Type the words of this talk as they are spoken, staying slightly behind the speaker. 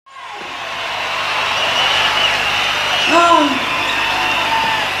Oh,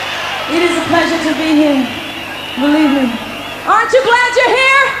 it is a pleasure to be here. Believe me. Aren't you glad you're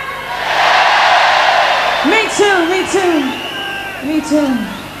here? Me too, me too, me too.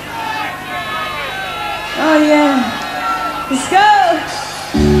 Oh yeah. Let's go.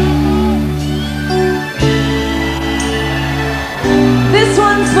 This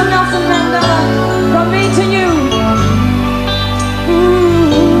one's for Nelson Mandela, from me to you.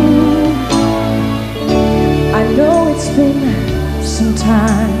 I know it's been some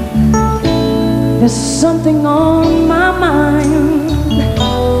time. There's something on my mind.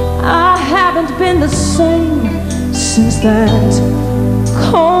 I haven't been the same since that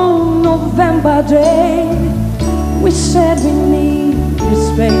cold November day. We said we needed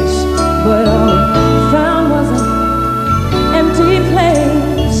space, but all we found was an empty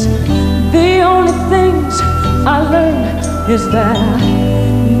place. The only things I learned is that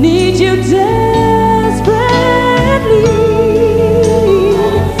I need you dead.